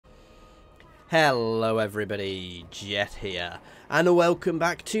Hello everybody, Jet here, and welcome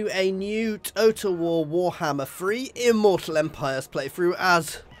back to a new Total War Warhammer 3 Immortal Empires playthrough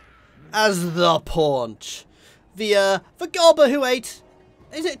as the Paunch. The gobber who ate,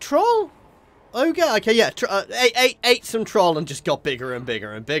 is it troll? Ogre? Okay, yeah, ate some troll and just got bigger and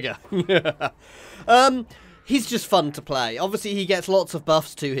bigger and bigger. He's just fun to play. Obviously, he gets lots of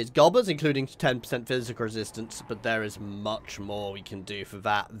buffs to his gobbers, including 10% physical resistance, but there is much more we can do for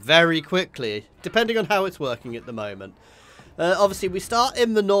that very quickly, depending on how it's working at the moment. Obviously, we start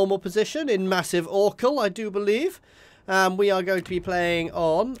in the normal position, in Massive Oracle, I do believe. We are going to be playing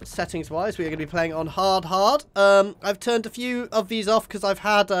on, settings-wise, we are going to be playing on hard. I've turned a few of these off because I've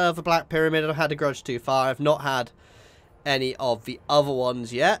had the Black Pyramid, I've had a Grudge Too Far, I've not had any of the other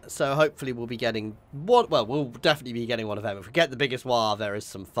ones yet, so hopefully we'll be getting one. Well, we'll definitely be getting one of them. If we get the biggest war, there is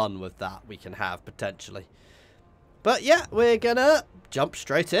some fun with that we can have potentially. But yeah, we're gonna jump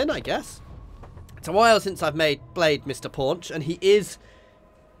straight in, I guess. It's a while since I've played Mr. Paunch, and he's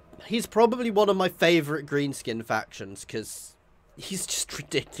probably one of my favourite greenskin factions because he's just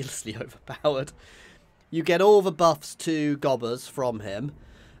ridiculously overpowered. You get all the buffs to gobbers from him.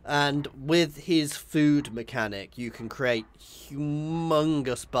 And with his food mechanic, you can create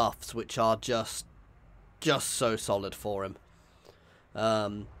humongous buffs, which are just so solid for him.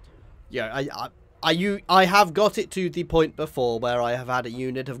 Yeah, I have got it to the point before where I have had a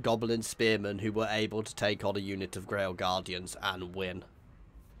unit of Goblin Spearmen who were able to take on a unit of Grail Guardians and win,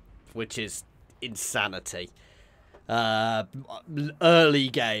 which is insanity. Early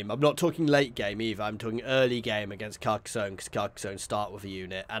game. I'm not talking late game either. I'm talking early game against Carcassonne, because Carcassonne start with a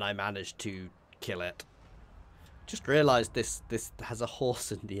unit and I managed to kill it. Just realised this has a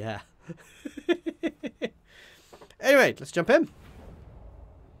horse in the air. Anyway, let's jump in.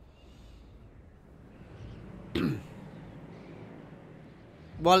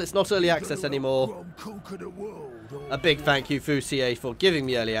 While it's not early access anymore, a big thank you Fusier for giving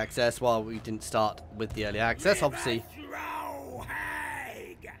me early access while we didn't start with the early access. Obviously,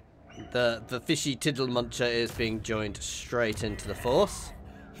 the fishy tiddle muncher is being joined straight into the force.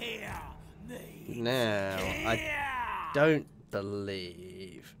 Now, I don't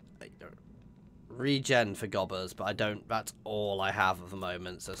believe regen for gobbers, but I don't. That's all I have at the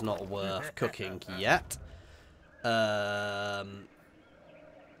moment, so it's not worth cooking yet.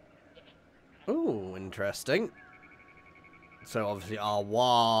 Ooh, interesting. So obviously our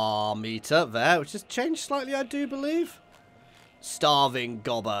war meter there, which has changed slightly, I do believe. Starving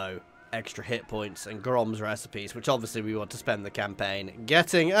Gobbo, extra hit points, and Grom's recipes, which obviously we want to spend the campaign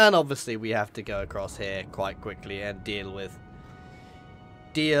getting, and obviously we have to go across here quite quickly and deal with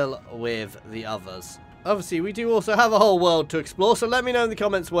the others. Obviously, we do also have a whole world to explore, so let me know in the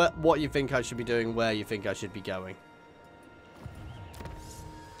comments what you think I should be doing, where you think I should be going.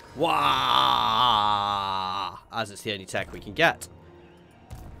 Wah! As it's the only tech we can get.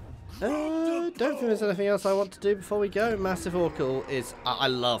 Don't think there's anything else I want to do before we go. Massive Oracle is... I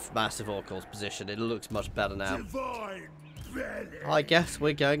love Massive Oracle's position. It looks much better now. I guess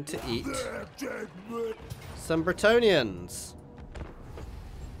we're going to eat some Bretonians.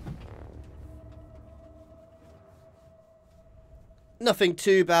 Nothing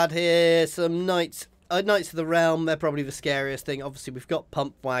too bad here. Some knights... Knights of the Realm, they're probably the scariest thing. Obviously, we've got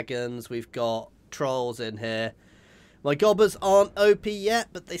pump wagons, we've got trolls in here. My gobbers aren't OP yet,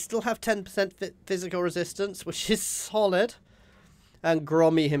 but they still have 10% physical resistance, which is solid. And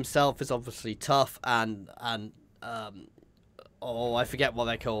Grommy himself is obviously tough, and oh, I forget what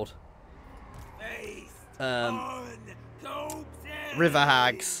they're called. River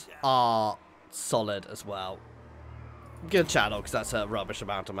Hags are solid as well. Good channel, because that's a rubbish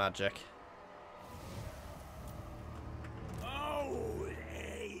amount of magic.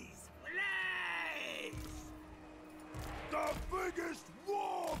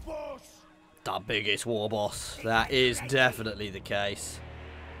 The biggest war boss. That is definitely the case.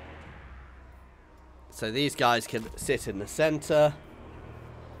 So these guys can sit in the center.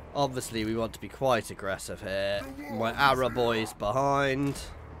 Obviously, we want to be quite aggressive here. My Arrow boys behind.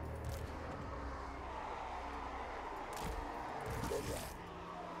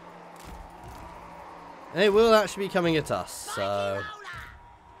 They will actually be coming at us, so...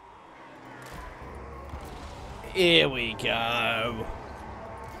 Here we go.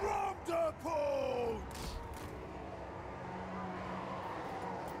 Grom the Paunch.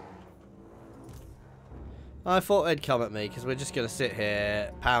 I thought they'd come at me because we're just going to sit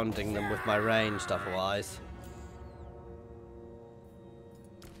here pounding them with my ranged otherwise.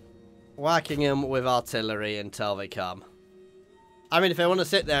 Whacking them with artillery until they come. I mean, if I want to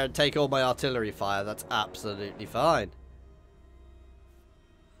sit there and take all my artillery fire, that's absolutely fine.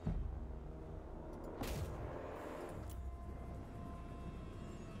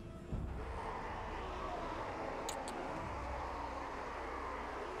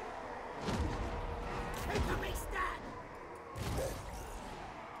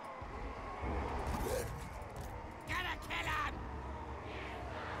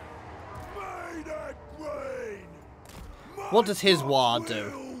 What does his War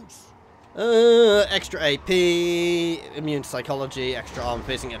do? Extra AP, immune to psychology, extra armor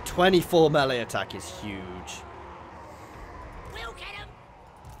piercing. A 24 melee attack is huge. We'll get him.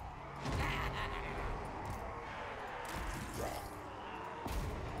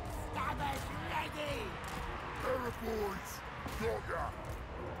 Stabbers ready. Boys, got ya.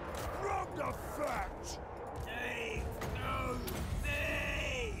 Grom the Paunch. Take no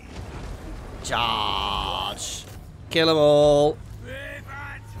thee. Charge! Kill them all.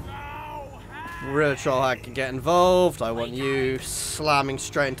 Real Trollhack can get involved. I want you slamming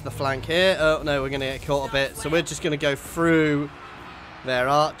straight into the flank here. Oh no, we're going to get caught a bit. So we're just going to go through their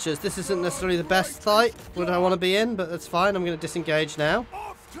archers. This isn't necessarily the best fight would I want to be in, but that's fine. I'm going to disengage now.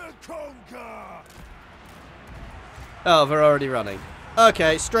 Off to conquer. Oh, they're already running.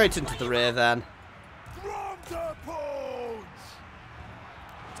 Okay, straight into the rear then. Grom the Paunch.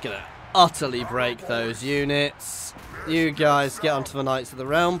 It's going to utterly break those units. You guys get onto the Knights of the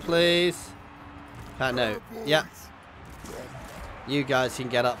Realm, please. No. Yeah. You guys can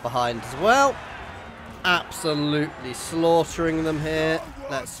get up behind as well. Absolutely slaughtering them here.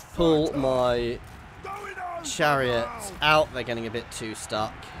 Let's pull my chariots out. They're getting a bit too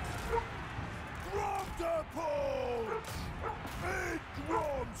stuck. Grom the Paunch. In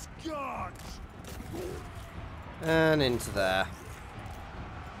Grom's guts. And into there.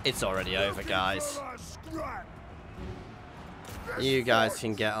 It's already over, guys. You guys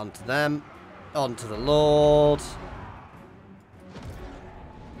can get onto them. Onto the Lord.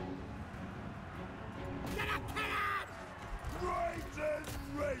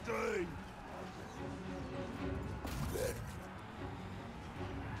 Ready.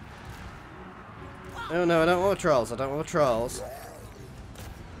 Oh no, I don't want the trolls. I don't want the trolls.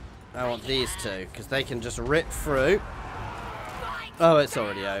 I want these two, because they can just rip through. Oh, it's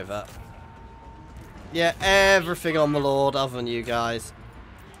already over. Yeah, everything on the Lord other than you guys.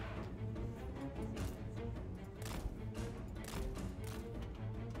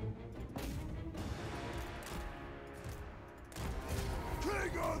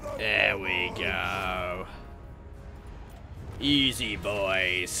 There we go. Easy,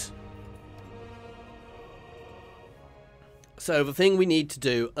 boys. So the thing we need to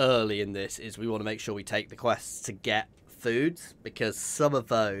do early in this is we want to make sure we take the quests to get foods, because some of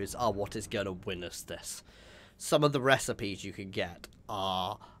those are what is going to win us this. Some of the recipes you can get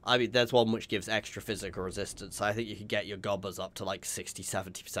are... I mean, there's one which gives extra physical resistance. I think you can get your gobbers up to like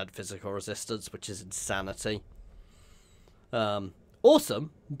 60-70% physical resistance, which is insanity. Awesome,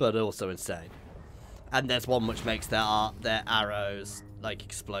 but also insane. And there's one which makes their arrows like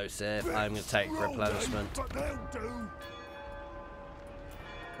explosive. I'm going to take replenishment.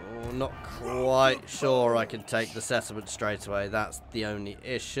 Oh, not quite sure I can take the settlement straight away. That's the only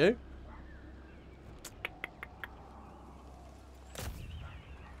issue.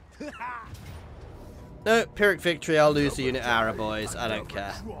 No, Pyrrhic victory. I'll lose the unit arrow, boys. I don't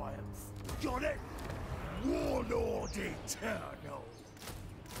care. Got it. Warlord Eternal.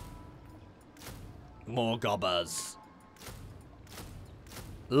 More gobbers.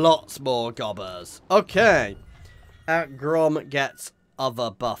 Lots more gobbers. Okay. Grom gets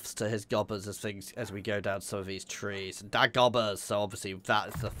other buffs to his gobbers as we go down some of these trees. Gobbers, so obviously that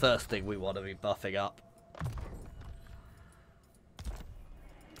is the first thing we want to be buffing up.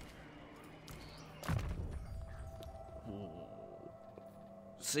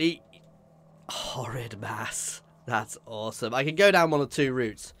 See? Horrid mass. That's awesome. I can go down one of two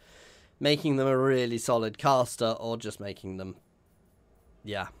routes. Making them a really solid caster, or just making them...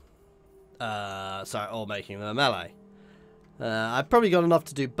 Yeah. Or making them a melee. I've probably got enough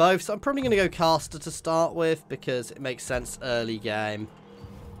to do both, so I'm probably going to go caster to start with, because it makes sense early game.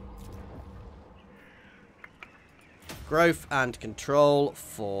 Growth and control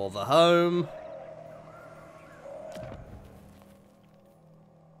for the home.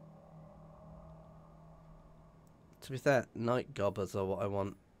 To be fair, night gobbers are what I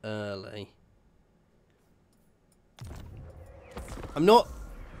want early. I'm not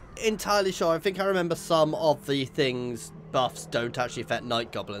entirely sure. I think I remember some of the things buffs don't actually affect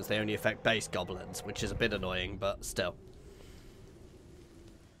night goblins. They only affect base goblins, which is a bit annoying, but still.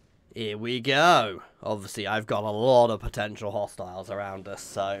 Here we go. Obviously, I've got a lot of potential hostiles around us,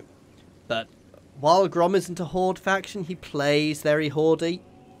 so... But while Grom isn't a horde faction, he plays very horde-y.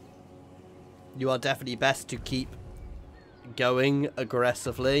 You are definitely best to keep going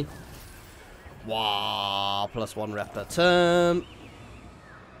aggressively. Wow, +1 rep per turn.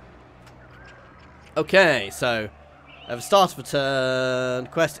 Okay, so at the start of a turn,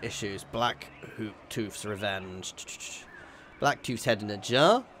 quest issues. Black Tooth's Revenge. Black Tooth's head in a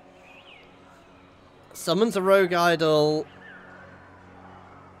jar. Summons a rogue idol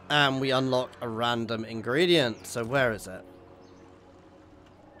And we unlock a random ingredient. So where is it?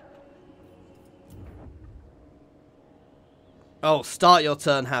 Oh, start your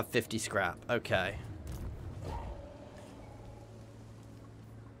turn, have 50 scrap. Okay.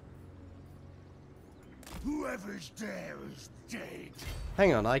 Whoever's there is dead.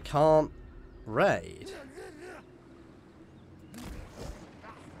 Hang on, I can't raid.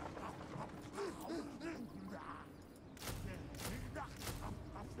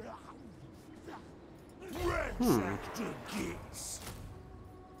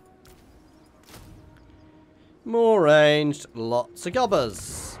 More ranged, lots of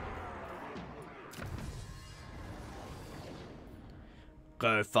gobbers.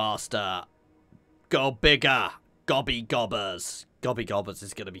 Go faster. Go bigger. Gobby gobbers. Gobby gobbers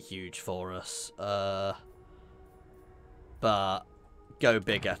is going to be huge for us. But go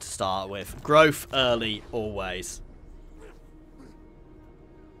bigger to start with. Growth early, always.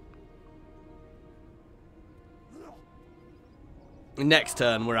 Next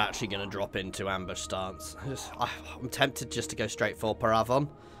turn, we're actually going to drop into ambush stance. I'm tempted just to go straight for Paravon.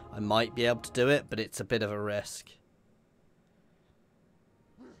 I might be able to do it, but it's a bit of a risk.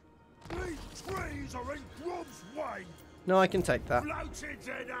 These trees are in Grom's way. No, I can take that. Bloated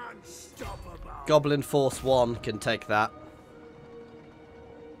and unstoppable. Goblin Force 1 can take that.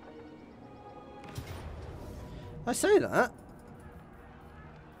 I say that.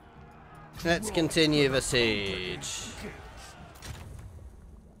 Let's continue the siege.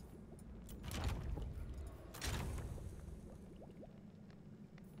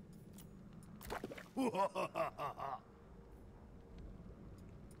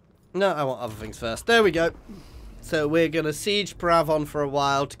 No, I want other things first. There we go. So we're going to siege Paravon for a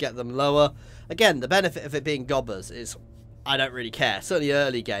while to get them lower. Again, the benefit of it being gobbers is I don't really care. Certainly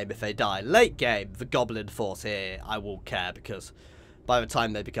early game if they die. Late game, the Goblin Force here, I will care because by the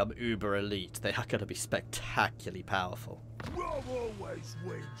time they become uber elite, they are going to be spectacularly powerful. Grom always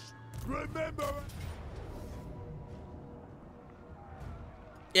wins. Remember?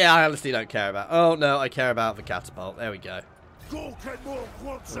 Yeah, I honestly don't care about... Oh, no, I care about the catapult. There we go.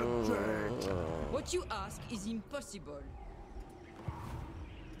 What you ask is impossible.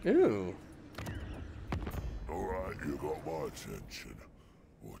 Ooh. Alright, you got my attention.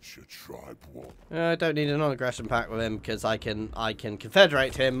 What's your tribe want? I don't need a non-aggression pact with him because I can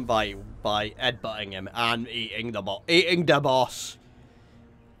confederate him by headbutting him and eating the boss.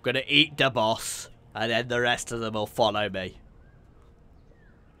 Gonna eat the boss, and then the rest of them will follow me.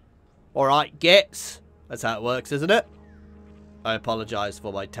 Alright, gits. That's how it works, isn't it? I apologise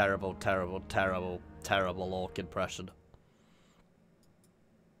for my terrible, terrible, terrible, terrible orc impression.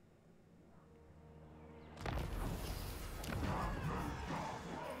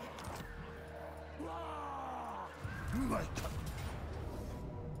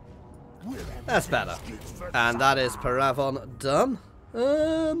 That's better. And that is Paravon done.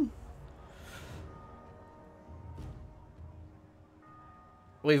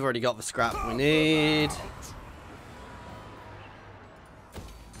 We've already got the scrap we need.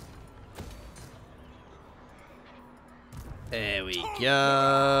 There we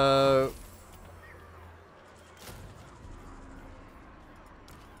go.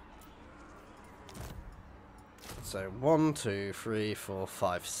 So 1, 2, 3, 4,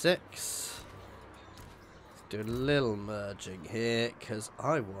 5, 6. Let's do a little merging here because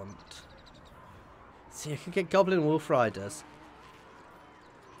I want. See, I could get Goblin Wolf Riders.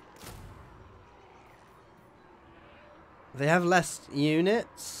 They have less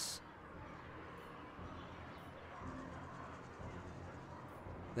units.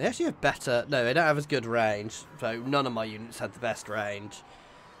 They actually have better... No, they don't have as good range. So none of my units had the best range.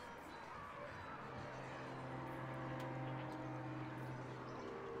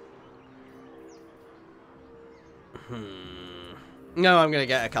 No, I'm going to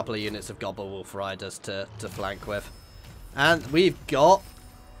get a couple of units of Goblin Wolf Riders to flank with. And we've got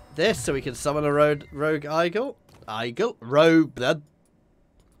this, so we can summon a rogue Eagle. Rogue.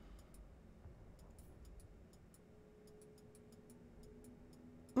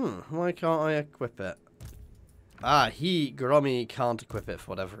 Why can't I equip it? Grommy can't equip it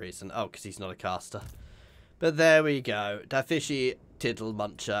for whatever reason. Oh, because he's not a caster. But there we go. That fishy Tittle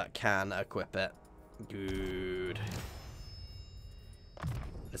Muncher can equip it. Good.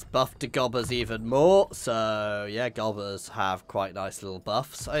 Let's buff the gobbers even more. So, yeah, gobbers have quite nice little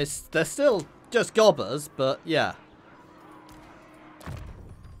buffs. They're still just gobbers, but yeah.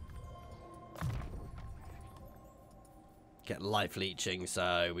 Get life leeching,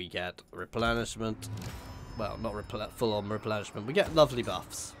 so we get replenishment. Well, not full-on replenishment. We get lovely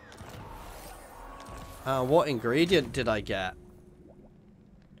buffs. What ingredient did I get?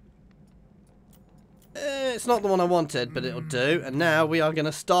 It's not the one I wanted, but it'll do. And now we are going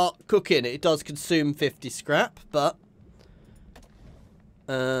to start cooking. It does consume 50 scrap, but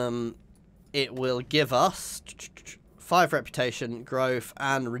it will give us 5 reputation, growth,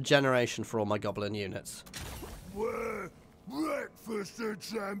 and regeneration for all my goblin units. Breakfast of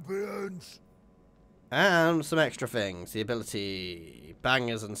champions. And some extra things. The ability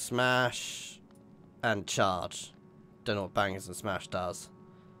bangers and smash and charge. Don't know what bangers and smash does.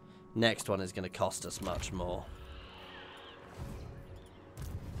 Next one is going to cost us much more.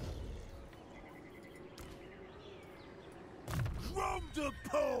 Grom the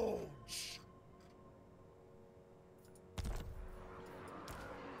Paunch.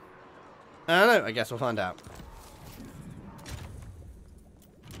 I don't know. I guess we'll find out.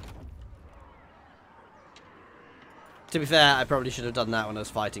 To be fair, I probably should have done that when I was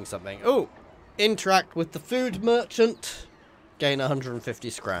fighting something. Oh! Interact with the food merchant. Gain 150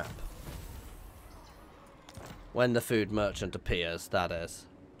 scrap. When the food merchant appears, that is.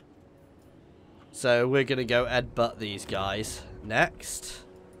 So we're going to go headbutt these guys next.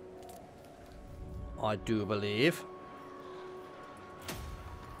 I do believe.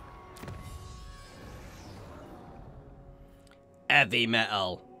 Heavy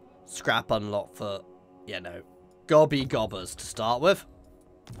metal. Scrap unlock for, you know, gobby gobbers to start with.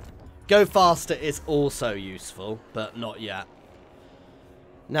 Go faster is also useful, but not yet.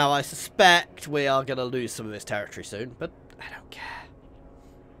 Now I suspect we are going to lose some of this territory soon, but I don't care.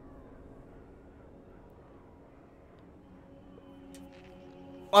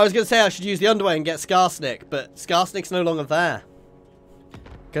 I was going to say I should use the underway and get Skarsnik, but Skarsnik's no longer there.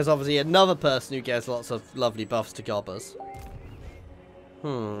 Because obviously another person who gets lots of lovely buffs to gobbers.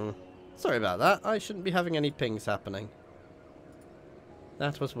 Sorry about that. I shouldn't be having any pings happening.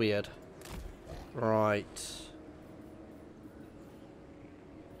 That was weird. Right.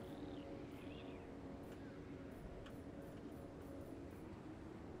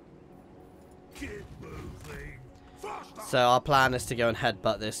 Keep moving. Faster. So our plan is to go and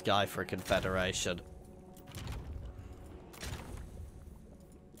headbutt this guy for a confederation.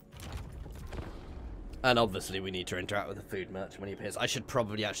 And obviously we need to interact with the food merchant when he appears. I should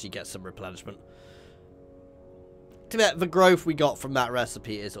probably actually get some replenishment. To be fair, the growth we got from that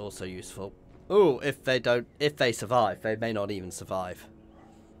recipe is also useful. Oh, if they survive, they may not even survive.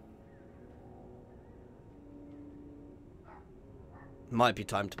 Might be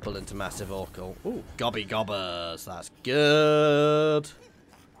time to pull into Massive Orcal. Ooh, gobby gobbers, that's good.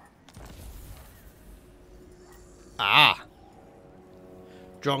 Ah!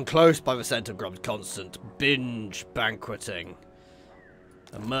 Drawn close by the scent of Grom's constant binge banqueting.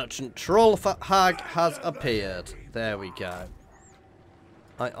 A merchant troll hag has appeared. There we go.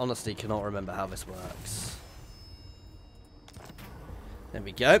 I honestly cannot remember how this works. There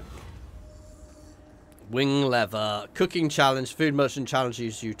we go. Wing leather. Cooking challenge. Food merchant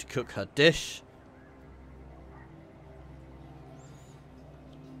challenges you to cook her dish.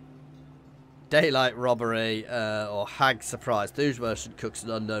 Daylight robbery or hag surprise. The merchant cooks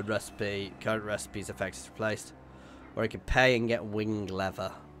an unknown recipe. Current recipe's effect is replaced. Or you can pay and get wing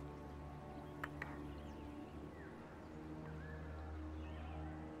leather.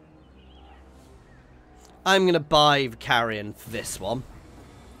 I'm going to buy the carrion for this one.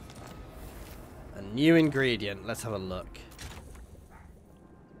 A new ingredient. Let's have a look.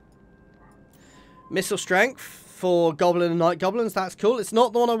 Missile strength for goblin and night goblins. That's cool. It's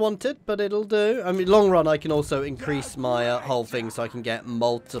not the one I wanted, but it'll do. I mean, long run, I can also increase my whole thing so I can get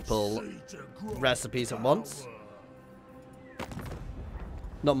multiple recipes at once.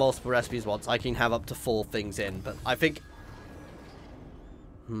 Not multiple recipes once. I can have up to 4 things in, but I think...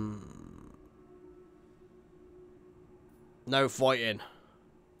 No fighting.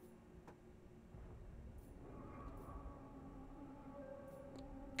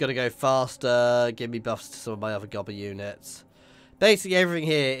 Gotta go faster. Give me buffs to some of my other gobber units. Basically, everything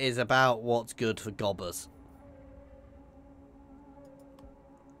here is about what's good for gobbers.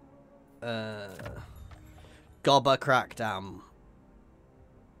 Gobber crackdown.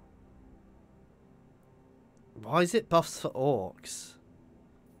 Why is it buffs for orcs?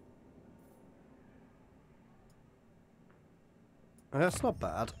 Oh, that's not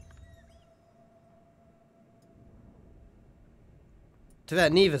bad. To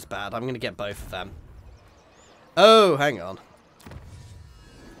that, neither's bad. I'm going to get both of them. Oh, hang on.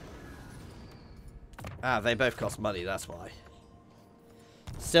 Ah, they both cost money, that's why.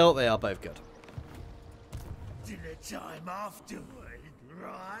 Still, they are both good. Dinner time afterward,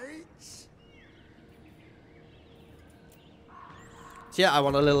 right? So yeah, I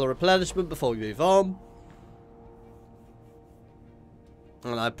want a little replenishment before we move on.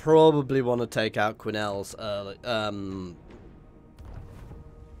 And I probably want to take out Quinnell's early.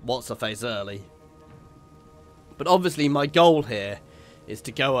 What's-her-face early. But obviously my goal here is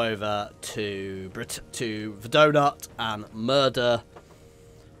to go over to Verdonut and murder...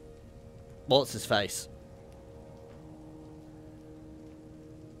 What's-his-face?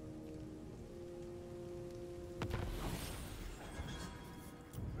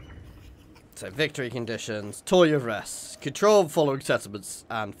 So victory conditions, Toy of Rest, control following settlements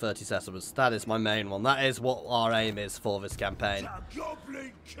and 30 settlements. That is my main one. That is what our aim is for this campaign.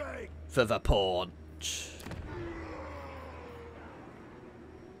 For the Paunch.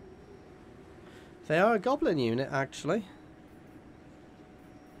 They are a goblin unit, actually.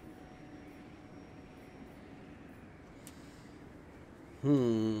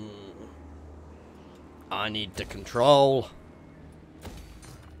 I need to control.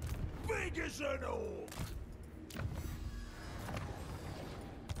 Big as an orc.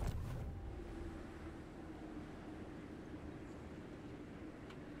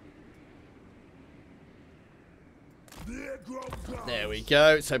 There we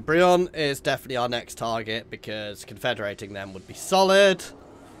go. So Brion is definitely our next target because confederating them would be solid.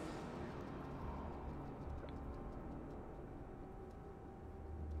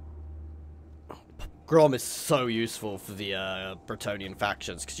 Grom is so useful for the Bretonian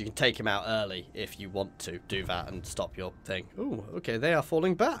factions because you can take him out early if you want to do that and stop your thing. Ooh, okay, they are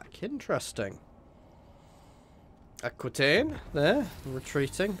falling back. Interesting. Aquitaine, there,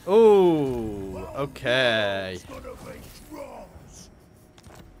 retreating. Ooh, okay.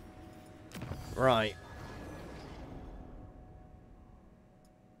 Right.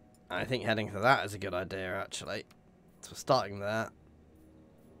 I think heading for that is a good idea, actually. So starting there.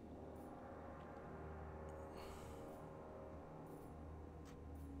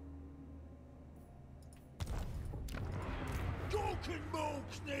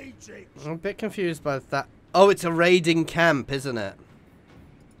 I'm a bit confused by that. Oh, it's a raiding camp, isn't it?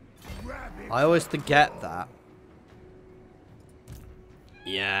 I always forget that.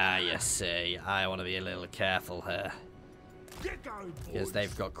 Yeah, you see. I want to be a little careful here. Because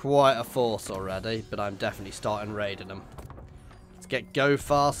they've got quite a force already, but I'm definitely starting raiding them. Let's get go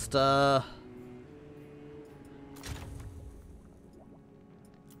faster.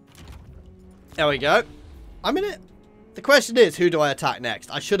 There we go. I'm in it. The question is, who do I attack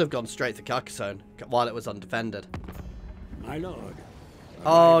next? I should have gone straight to Carcassonne while it was undefended. My lord.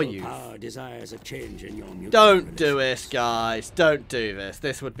 Oh, you... Power desires a change in your Don't do this, guys. Don't do this.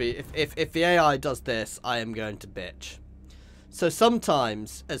 This would be... If the AI does this, I am going to bitch. So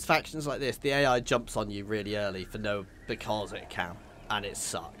sometimes, as factions like this, the AI jumps on you really early because it can. And it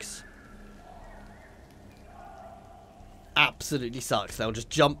sucks. Absolutely sucks. They'll just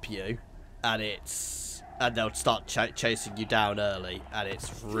jump you, and they'll start chasing you down early, and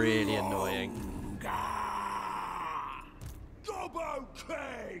it's really annoying. Gobbo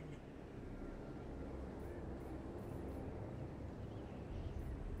King!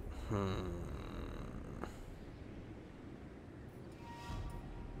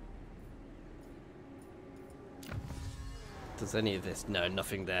 Does any of this? No,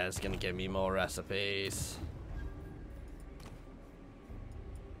 nothing there is going to give me more recipes.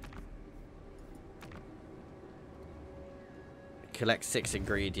 Collect 6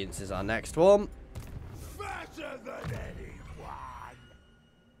 ingredients is our next one. Fatter than anyone!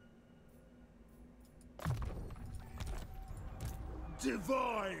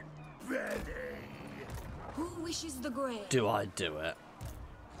 Divine belly! Who wishes the grave? Do I do it?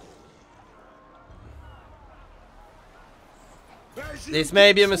 This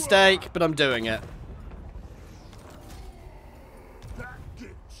may be a mistake, but I'm doing it. That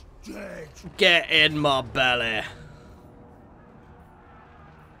gets dead. Get in my belly.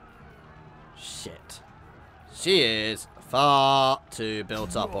 Shit. She is far too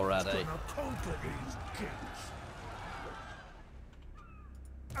built up already.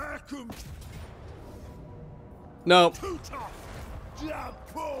 Nope.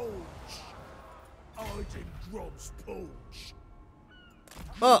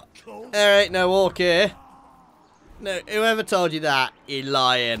 Oh, there ain't no orc here. No, whoever told you that, you're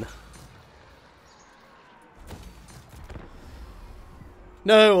lying.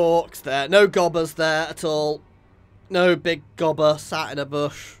 No orcs there, no gobbers there at all. No big gobber sat in a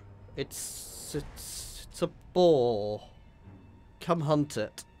bush. It's a boar. Come hunt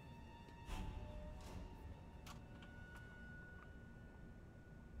it.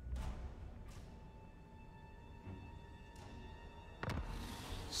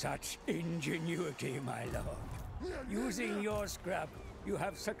 Such ingenuity, my lord. Using your scrap, you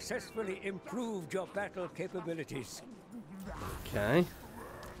have successfully improved your battle capabilities. Okay.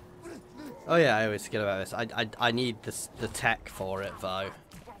 Oh yeah, I always forget about this. I need the tech for it though.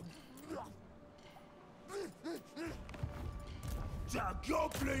 The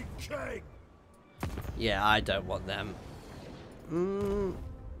Goblin King! Yeah, I don't want them. You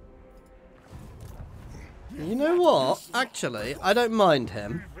know what? Actually, I don't mind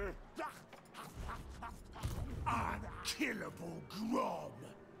him. Unkillable Grom!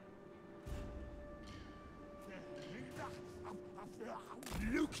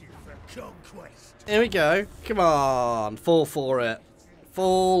 Looking for conquest! Here we go. Come on, fall for it.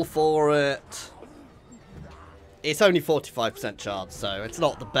 Fall for it. It's only 45% chance, so it's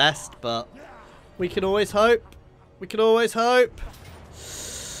not the best, but we can always hope. We can always hope.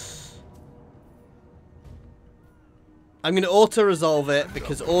 I'm going to auto-resolve it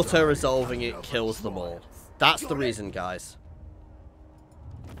because auto-resolving it kills them all. That's the reason, guys.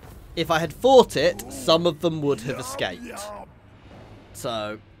 If I had fought it, some of them would have escaped.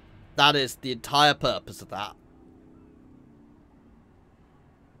 So, that is the entire purpose of that.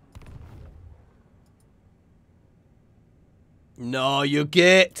 No, you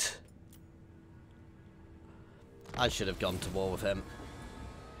get. I should have gone to war with him.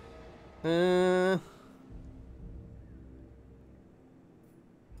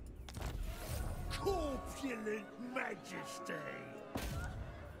 Corpulent Majesty!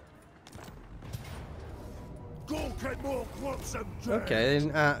 Okay, they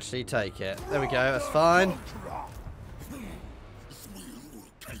didn't actually take it. There we go, that's fine.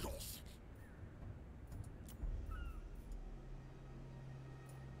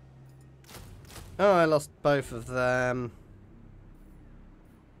 Oh, I lost both of them.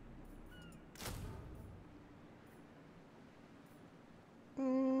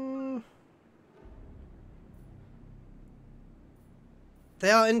 They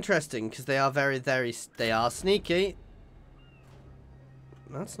are interesting because they are they are sneaky.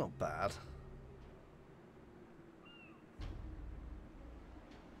 That's not bad.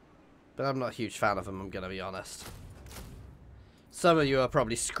 But I'm not a huge fan of them, I'm going to be honest. Some of you are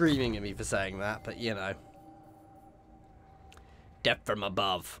probably screaming at me for saying that, but you know. Death from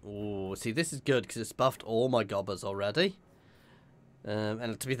above. Ooh, see, this is good because it's buffed all my gobbers already.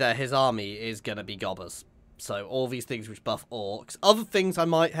 And to be fair, his army is going to be gobbers. So all these things which buff orcs. Other things I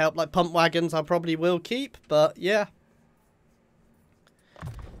might help, like pump wagons, I probably will keep, but yeah.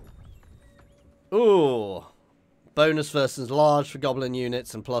 Ooh. Bonus versus large for goblin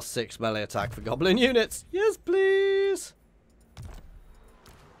units and +6 melee attack for goblin units. Yes, please.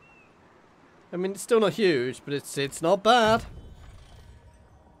 I mean, it's still not huge, but it's not bad.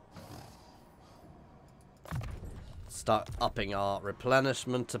 Start upping our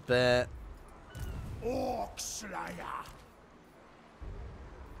replenishment a bit. Orc Slayer!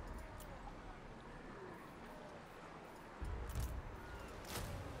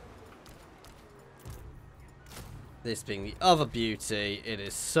 This being the other beauty, it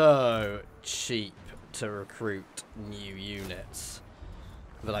is so cheap to recruit new units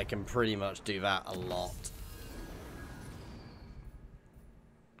that I can pretty much do that a lot.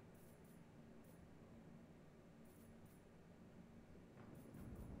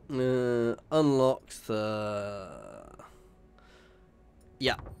 Unlocks the...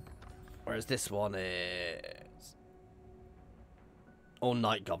 Yeah. Whereas this one is... all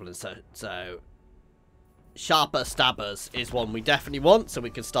night goblins, so... Sharper stabbers is one we definitely want, so we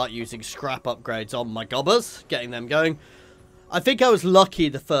can start using scrap upgrades on my gobbers, getting them going. I think I was lucky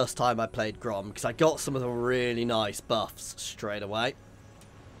the first time I played Grom, because I got some of the really nice buffs straight away.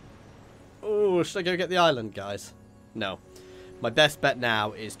 Oh, should I go get the island, guys? No. My best bet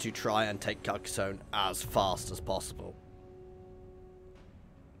now is to try and take Carcassonne as fast as possible.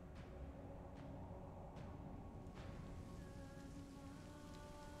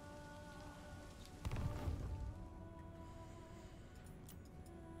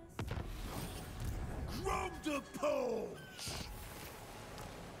 Grom the Paunch!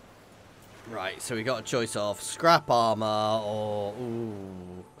 Right, so we got a choice of scrap armor or...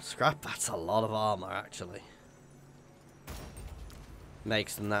 Ooh, scrap, that's a lot of armor, actually.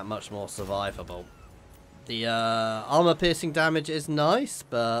 Makes them that much more survivable. The armor piercing damage is nice,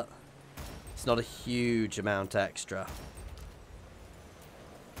 but it's not a huge amount extra.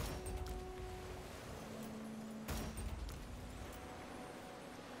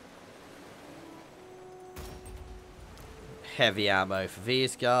 Heavy ammo for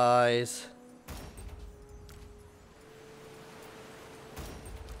these guys.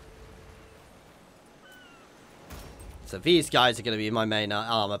 So these guys are going to be my main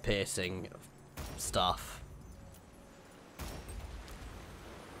armor piercing stuff.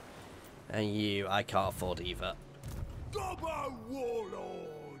 And you, I can't afford either. Gobbo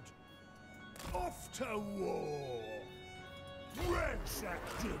Warlord! Off to war. Ransack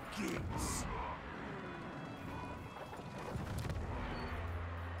the gates.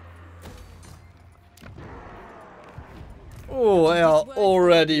 Oh, they are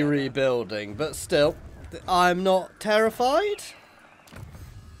already rebuilding, but still, I'm not terrified.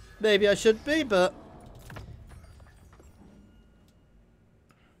 Maybe I should be, but...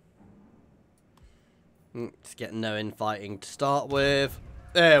 It's getting no infighting to start with.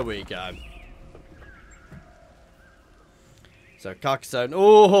 There we go. So Carcassonne.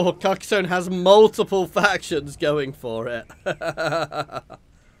 Oh, Carcassonne has multiple factions going for it.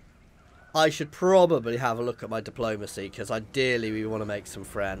 I should probably have a look at my diplomacy, because ideally we want to make some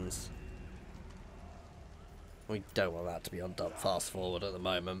friends. We don't want that to be on fast forward at the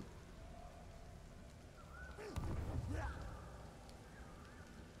moment.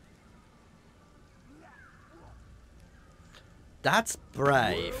 That's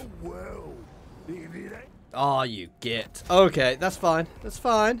brave. Well, if it ain't Oh, you git. Okay, that's fine. That's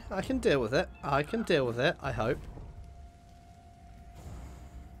fine. I can deal with it. I can deal with it, I hope.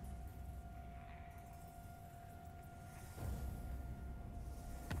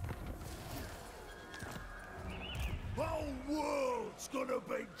 whole world's gonna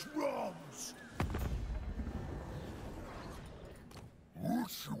be drums.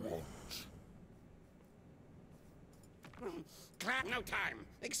 What you want? Clap, no time.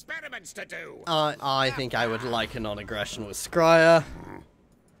 Experiments to do. I think I would like a non-aggression with Scryer.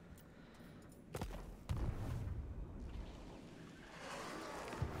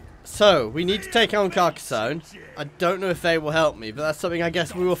 So, we need to take on Carcassonne. I don't know if they will help me, but that's something I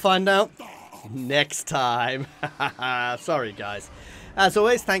guess we will find out next time. Sorry, guys. As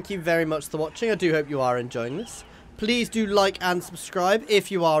always, thank you very much for watching. I do hope you are enjoying this. Please do like and subscribe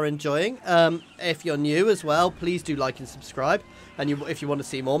if you are enjoying. If you're new as well, please do like and subscribe. And if you want to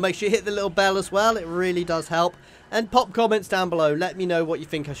see more, make sure you hit the little bell as well. It really does help. And pop comments down below. Let me know what you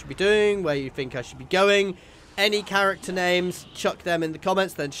think I should be doing, where you think I should be going. Any character names, chuck them in the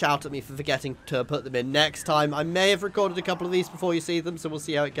comments, then shout at me for forgetting to put them in next time. I may have recorded a couple of these before you see them, so we'll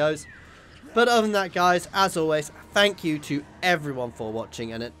see how it goes. But other than that, guys, as always, thank you to everyone for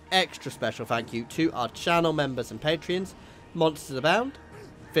watching, and an extra special thank you to our channel members and Patreons, Monsters Abound,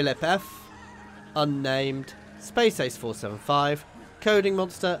 Philip F, Unnamed, Space Ace 475, Coding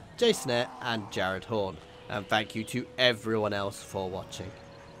Monster, Jason Air, and Jared Horn. And thank you to everyone else for watching.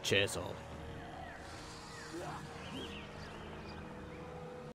 Cheers all.